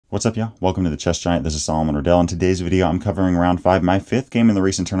What's up, y'all? Welcome to the Chess Giant. This is Solomon Riddell. In today's video, I'm covering round 5, my 5th game in the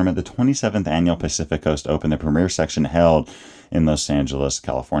recent tournament, the 27th Annual Pacific Coast Open, the premier section held in Los Angeles,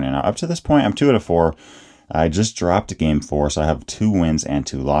 California. Now, up to this point, I'm 2 out of 4. I just dropped game 4, so I have 2 wins and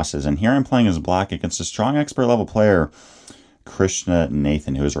 2 losses. And here I'm playing as black against a strong expert level player, Krishna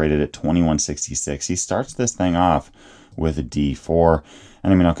Nathan, who is rated at 2166. He starts this thing off with d4.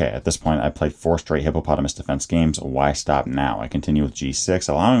 And I mean, okay, at this point, I played 4 straight Hippopotamus Defense games. Why stop now? I continue with g6,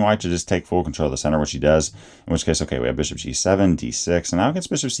 allowing white to just take full control of the center, which he does. In which case, okay, we have bishop g7, d6, and now against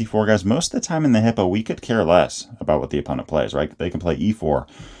bishop c4, guys, most of the time in the Hippo, we could care less about what the opponent plays, right? They can play e4.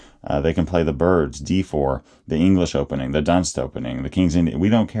 They can play the birds, d4, the English opening, the Dunst opening, the King's Indian. We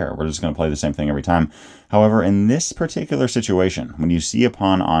don't care. We're just going to play the same thing every time. However, in this particular situation, when you see a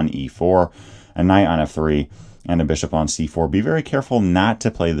pawn on e4, a knight on f3, and a bishop on c4, be very careful not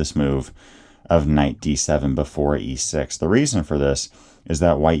to play this move of knight d7 before e6. The reason for this is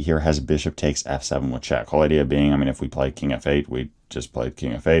that white here has bishop takes f7 with check. Whole idea being, I mean, if we play king f8, we just played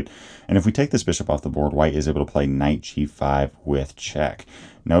king f8. And if we take this bishop off the board, white is able to play knight g5 with check.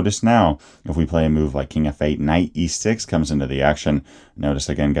 Notice now, if we play a move like king f8, knight e6 comes into the action. Notice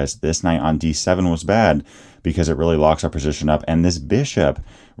again, guys, this knight on d7 was bad because it really locks our position up, and this bishop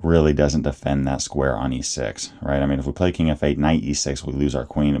really doesn't defend that square on e6, right? I mean, if we play king f8, knight e6, we lose our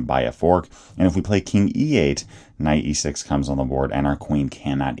queen by a fork, and if we play king e8, knight e6 comes on the board, and our queen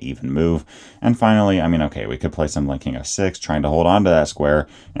cannot even move. And finally, I mean, okay, we could play something like king f6, trying to hold on to that square,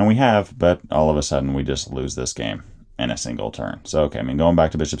 and we have, but all of a sudden, we just lose this game in a single turn. So, okay, I mean, going back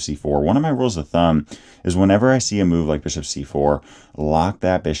to bishop c4, one of my rules of thumb is whenever I see a move like bishop c4, lock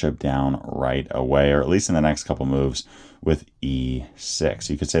that bishop down right away, or at least in the next couple moves with e6.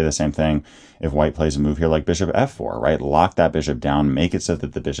 You could say the same thing if white plays a move here like bishop f4, right? Lock that bishop down, make it so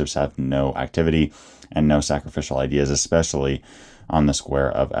that the bishops have no activity and no sacrificial ideas, especially on the square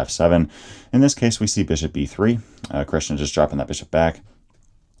of f7. In this case, we see bishop b3, Krishna just dropping that bishop back.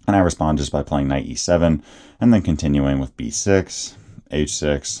 And I respond just by playing knight e7, and then continuing with b6,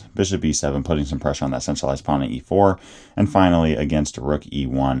 h6, bishop b7, putting some pressure on that centralized pawn at e4, and finally, against rook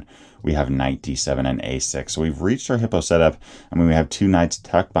e1, we have knight d7 and a6. So we've reached our Hippo setup. I mean, we have 2 knights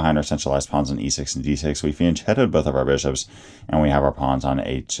tucked behind our centralized pawns on e6 and d6. We fianchettoed both of our bishops, and we have our pawns on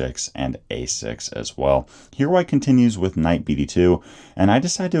h6 and a6 as well. Here white continues with knight bd2, and I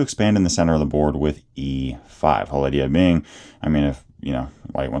decide to expand in the center of the board with e5. Whole idea being, I mean, if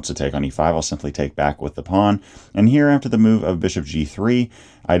white wants to take on e5, I'll simply take back with the pawn. And here, after the move of bishop g3,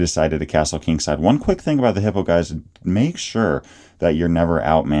 I decided to castle kingside. One quick thing about the Hippo, guys, make sure that you're never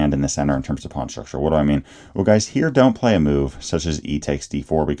outmanned in the center in terms of pawn structure. What do I mean? Well, guys, here don't play a move such as e takes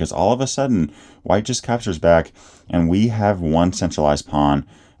d4, because all of a sudden, white just captures back, and we have 1 centralized pawn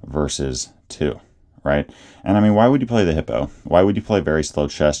versus 2. Right? And I mean, why would you play the Hippo? Why would you play very slow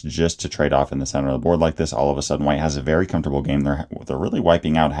chess just to trade off in the center of the board like this? All of a sudden, white has a very comfortable game. They're really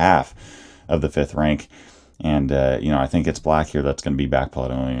wiping out half of the 5th rank. And, I think it's black here that's going to be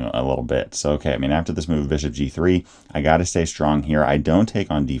backpedaling a little bit. So, okay, I mean, after this move, bishop g3, I got to stay strong here. I don't take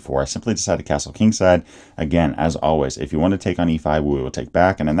on d4. I simply decide to castle kingside. Again, as always, if you want to take on e5, we will take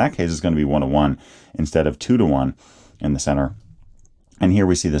back. And in that case, it's going to be 1-1 instead of 2-1 in the center. And here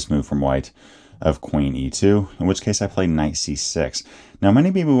we see this move from white of queen e2, in which case I play knight c6. Now,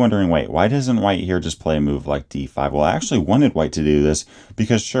 many people are wondering, wait, why doesn't white here just play a move like d5? Well, I actually wanted white to do this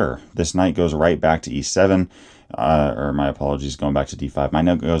because, sure, this knight goes right back to e7, or my apologies, going back to d5. My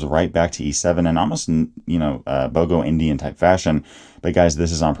knight goes right back to e7 in almost, Bogo Indian type fashion. But guys,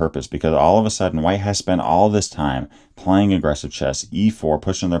 this is on purpose because all of a sudden, white has spent all this time playing aggressive chess, e4,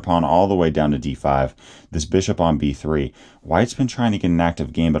 pushing their pawn all the way down to d5, this bishop on b3. White's been trying to get an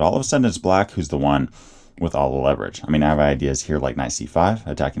active game, but all of a sudden it's black who's the one with all the leverage. I mean, I have ideas here like knight c5,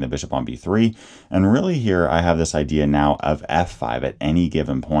 attacking the bishop on b3, and really here I have this idea now of f5 at any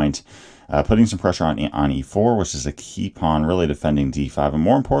given point, putting some pressure on e4, which is a key pawn, really defending d5. And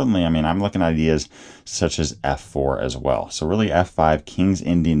more importantly, I mean, I'm looking at ideas such as f4 as well. So really f5, King's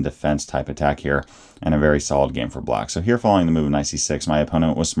Indian defense type attack here, and a very solid game for black. So here, following the move of knight c6, my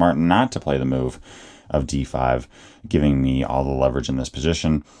opponent was smart not to play the move of d5, giving me all the leverage in this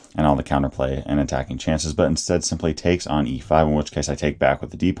position and all the counterplay and attacking chances, but instead simply takes on e5, in which case I take back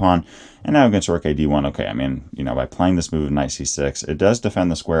with the d-pawn. And now against rook a d1, okay, I mean, by playing this move of knight c6, it does defend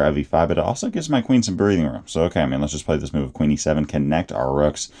the square of e5, but it also gives my queen some breathing room. So, okay, I mean, let's just play this move of queen e7, connect our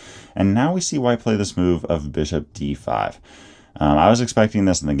rooks. And now we see white play this move of bishop d5. I was expecting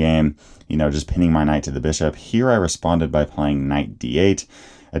this in the game, just pinning my knight to the bishop. Here I responded by playing knight d8,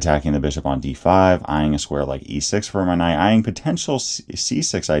 attacking the bishop on d5, eyeing a square like e6 for my knight, eyeing potential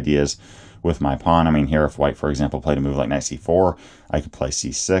c6 ideas with my pawn. I mean, here, if white, for example, played a move like knight c4, I could play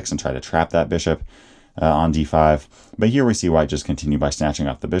c6 and try to trap that bishop on d5. But here we see white just continue by snatching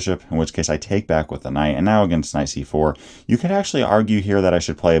off the bishop, in which case I take back with the knight. And now against knight c4, you could actually argue here that I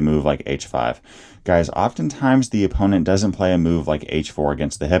should play a move like h5. Guys, oftentimes the opponent doesn't play a move like h4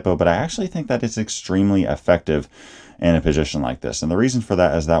 against the hippo, but I actually think that it's extremely effective in a position like this. And the reason for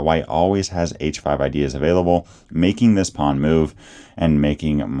that is that white always has h5 ideas available, making this pawn move and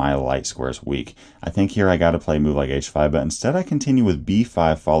making my light squares weak. I think here I got to play a move like h5, but instead I continue with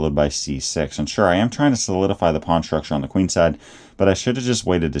b5 followed by c6. And sure, I am trying to solidify the pawn structure on the queen side, but I should have just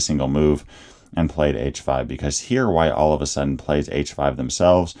waited a single move and played h5, because here white all of a sudden plays h5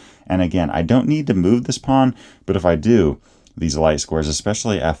 themselves. And again, I don't need to move this pawn, but if I do, these light squares,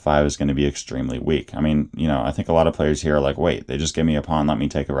 especially f5, is going to be extremely weak. I mean, you know, I think a lot of players here are like, wait, they just gave me a pawn, let me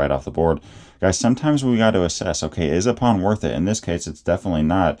take it right off the board. Guys, sometimes we got to assess, okay, is a pawn worth it? In this case, it's definitely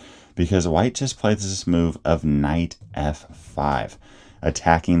not, because white just plays this move of knight f5,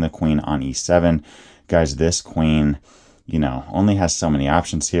 attacking the queen on e7. Guys, this queen, you know, only has so many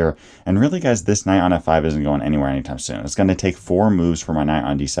options here. And really, guys, this knight on f5 isn't going anywhere anytime soon. It's going to take 4 moves for my knight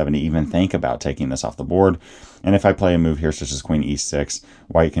on d7 to even think about taking this off the board. And if I play a move here, such as queen e6,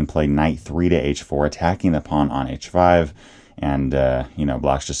 white can play knight 3 to h4, attacking the pawn on h5. And, you know,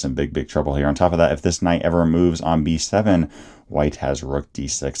 black's just in big trouble here. On top of that, if this knight ever moves on b7, white has rook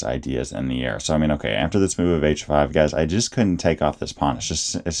d6 ideas in the air. So, I mean, okay, after this move of h5, guys, I just couldn't take off this pawn. It's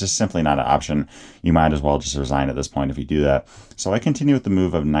just simply not an option. You might as well just resign at this point if you do that. So I continue with the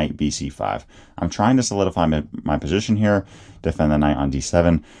move of knight bc5. I'm trying to solidify my position here, defend the knight on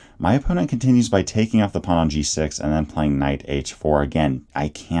d7. My opponent continues by taking off the pawn on g6 and then playing knight h4. Again, I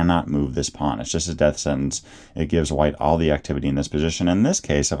cannot move this pawn. It's just a death sentence. It gives white all the activity in this position. In this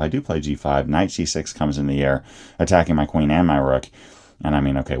case, if I do play g5, knight g6 comes in the air, attacking my queen and my rook. And I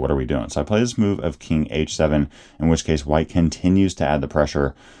mean, okay, what are we doing? So I play this move of king h7, in which case white continues to add the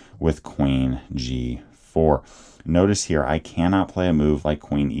pressure with queen g4. Notice here, I cannot play a move like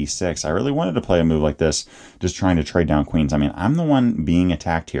queen e6. I really wanted to play a move like this, just trying to trade down queens. I mean, I'm the one being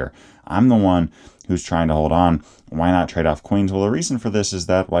attacked here. I'm the one who's trying to hold on. Why not trade off queens? Well, the reason for this is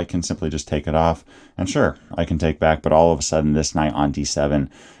that white can simply just take it off. And sure, I can take back, but all of a sudden this knight on d7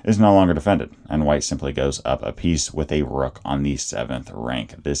 is no longer defended. And white simply goes up a piece with a rook on the 7th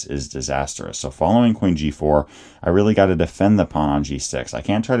rank. This is disastrous. So following queen g4, I really got to defend the pawn on g6. I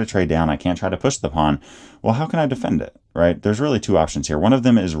can't try to trade down. I can't try to push the pawn. Well, how can I defend it, right? There's really 2 options here. One of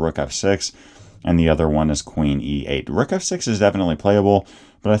them is rook f6, and the other one is queen e8. Rook f6 is definitely playable,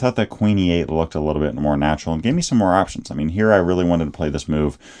 but I thought that queen e8 looked a little bit more natural and gave me some more options. I mean, here I really wanted to play this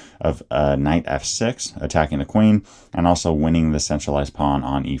move of knight f6, attacking the queen, and also winning the centralized pawn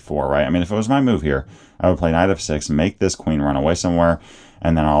on e4, right? I mean, if it was my move here, I would play knight f6, make this queen run away somewhere,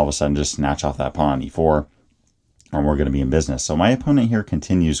 and then all of a sudden just snatch off that pawn on e4, and we're going to be in business. So my opponent here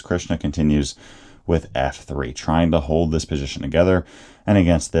continues, Krishna continues with f3, trying to hold this position together. And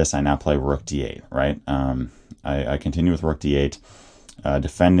against this, I now play rook d8, right? I continue with rook d8,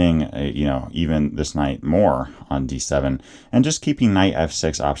 defending, you know, even this knight more on d7, and just keeping knight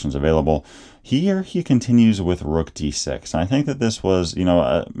f6 options available. Here, he continues with rook d6. And I think that this was, you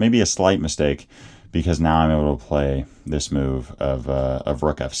know, maybe a slight mistake, because now I'm able to play this move of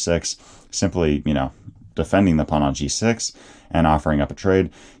rook f6, simply, you know, defending the pawn on g6 and offering up a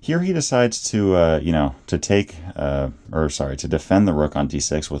trade. Here he decides to, you know, to defend the rook on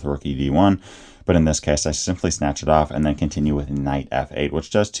d6 with rook ed1. But in this case, I simply snatch it off and then continue with knight f8,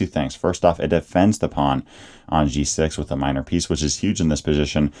 which does 2 things. First off, it defends the pawn on g6 with a minor piece, which is huge in this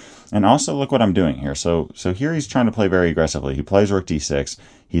position. And also, look what I'm doing here. So here he's trying to play very aggressively. He plays rook d6.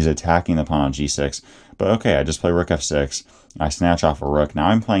 He's attacking the pawn on g6. But okay, I just play rook f6. I snatch off a rook. Now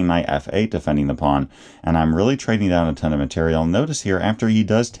I'm playing knight f8, defending the pawn, and I'm really trading down a ton of material. Notice here, after he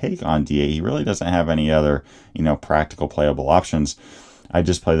does take on d8, he really doesn't have any other, you know, practical playable options. I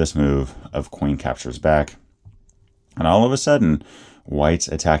just play this move of queen captures back. And all of a sudden, white's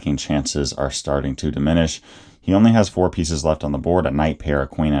attacking chances are starting to diminish. He only has 4 pieces left on the board, a knight pair, a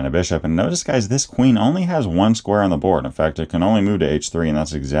queen, and a bishop. And notice, guys, this queen only has 1 square on the board. In fact, it can only move to h3, and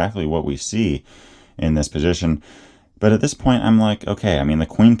that's exactly what we see in this position. But at this point, I'm like, okay, I mean, the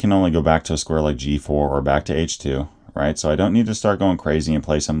queen can only go back to a square like g4 or back to h2, right? So I don't need to start going crazy and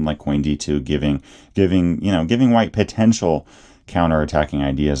play something like queen d2, giving white potential counter-attacking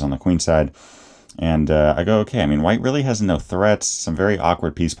ideas on the queen side. And I go, okay, I mean, white really has no threats, some very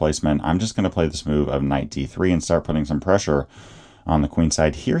awkward piece placement. I'm just going to play this move of knight d3 and start putting some pressure on the queen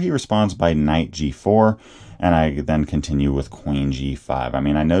side. Here he responds by knight g4, and I then continue with queen g5. I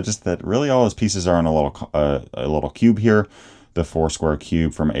mean, I noticed that really all his pieces are in a little cube here, the 4 square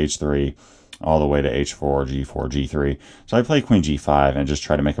cube from h3. all the way to h4, g4, g3. So I play queen g5 and just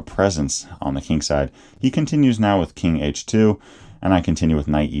try to make a presence on the king side. He continues now with king h2, and I continue with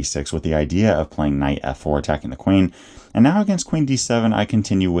knight e6 with the idea of playing knight f4, attacking the queen. And now against queen d7, I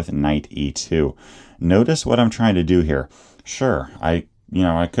continue with knight e2. Notice what I'm trying to do here. Sure, I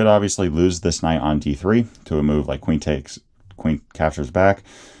could obviously lose this knight on d3 to a move like queen captures back.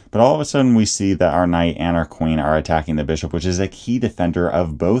 But all of a sudden we see that our knight and our queen are attacking the bishop, which is a key defender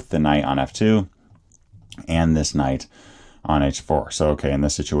of both the knight on f2 and this knight on h4. So, okay, in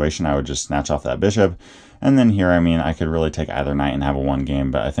this situation, I would just snatch off that bishop. And then here, I mean, I could really take either knight and have a one game,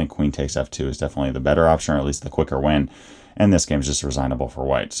 but I think queen takes f2 is definitely the better option, or at least the quicker win. And this game is just resignable for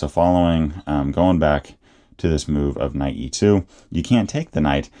white. So following, going back to this move of knight e2, you can't take the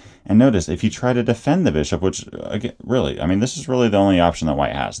knight. And notice, if you try to defend the bishop, which, again, really, I mean, this is really the only option that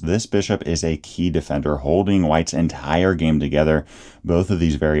white has. This bishop is a key defender, holding white's entire game together, both of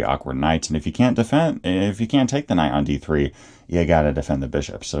these very awkward knights. And if you can't take the knight on d3, you got to defend the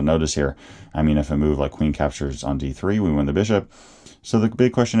bishop. So notice here, I mean, if a move like queen captures on d3, we win the bishop. So the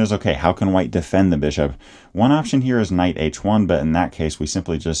big question is, okay, how can white defend the bishop? One option here is knight h1, but in that case, we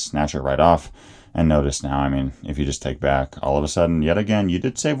simply just snatch it right off. And notice now, I mean, if you just take back, all of a sudden, yet again, you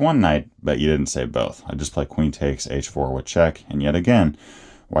did save one knight, but you didn't save both. I just play queen takes h4 with check, and yet again,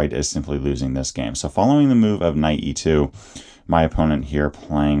 white is simply losing this game. So following the move of knight e2, my opponent here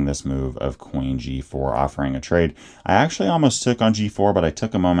playing this move of queen g4, offering a trade. I actually almost took on g4, but I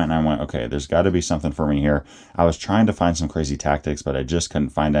took a moment and I went, okay, there's got to be something for me here. I was trying to find some crazy tactics, but I just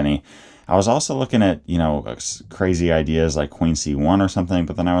couldn't find any. I was also looking at, crazy ideas like queen c1 or something,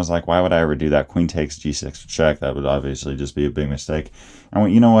 but then I was like, why would I ever do that? Queen takes g6 check. That would obviously just be a big mistake. I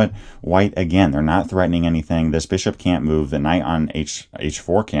went, you know what? White, again, they're not threatening anything. This bishop can't move. The knight on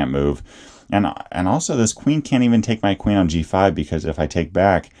h4 can't move. And also this queen can't even take my queen on g5, because if I take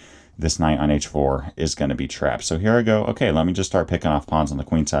back, this knight on h4 is going to be trapped. So here I go. Okay, let me just start picking off pawns on the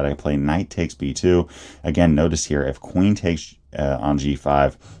queen side. I play knight takes b2. Again, notice here, if queen takes on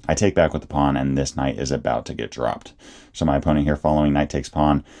g5, I take back with the pawn, and this knight is about to get dropped. So my opponent here, following knight takes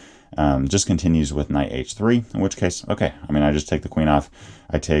pawn, just continues with knight h3, in which case, okay, I mean, I just take the queen off.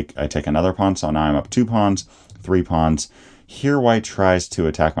 I take another pawn, so now I'm up 2 pawns, 3 pawns. Here, white tries to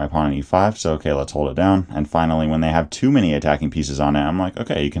attack my pawn on e5, so okay, let's hold it down. And finally, when they have too many attacking pieces on it, I'm like,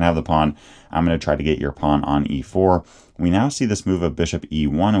 okay, you can have the pawn. I'm going to try to get your pawn on e4. We now see this move of bishop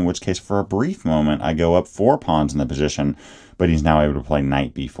e1, in which case, for a brief moment, I go up 4 pawns in the position, but he's now able to play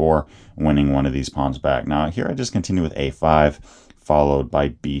knight b4, winning one of these pawns back. Now, here I just continue with a5, followed by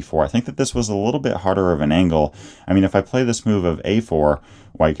b4. I think that this was a little bit harder of an angle. I mean, if I play this move of a4,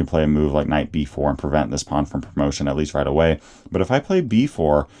 white can play a move like knight b4 and prevent this pawn from promotion, at least right away. But if I play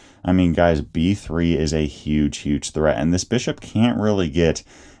b4, I mean, guys, b3 is a huge, huge threat, and this bishop can't really get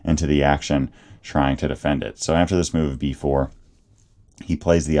into the action trying to defend it. So after this move of b4, he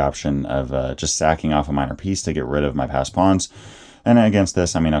plays the option of just sacking off a minor piece to get rid of my passed pawns. And against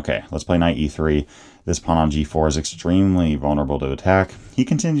this, I mean, okay, let's play knight e3. This pawn on g4 is extremely vulnerable to attack. He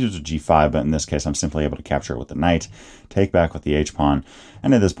continues with g5, but in this case, I'm simply able to capture it with the knight, take back with the h-pawn,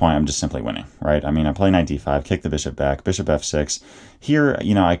 and at this point, I'm just simply winning, right? I mean, I play knight d5, kick the bishop back, bishop f6. Here,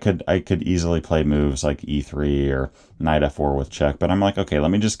 I could easily play moves like e3 or knight f4 with check, but I'm like, okay,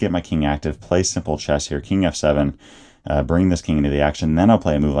 let me just get my king active, play simple chess here, king f7, bring this king into the action, then I'll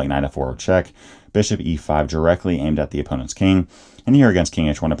play a move like knight f4 with check, bishop e5 directly aimed at the opponent's king. And here against king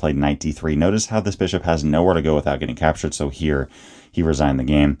h1, I played knight d3. Notice how this bishop has nowhere to go without getting captured, so here he resigned the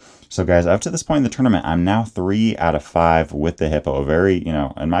game. So guys, up to this point in the tournament, I'm now 3 out of 5 with the Hippo. A very,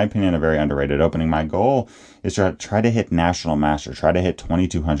 in my opinion, a very underrated opening. My goal is to try to hit National Master, try to hit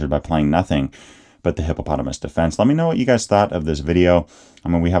 2200 by playing nothing but the Hippopotamus Defense. Let me know what you guys thought of this video. I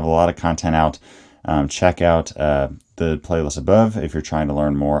mean, we have a lot of content out. Check out the playlist above if you're trying to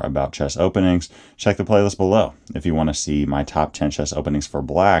learn more about chess openings. Check the playlist below if you want to see my top 10 chess openings for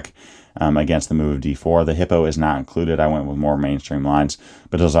black against the move of d4. The Hippo is not included. I went with more mainstream lines.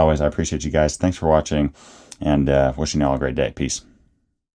 But as always, I appreciate you guys. Thanks for watching, and wishing you all a great day. Peace.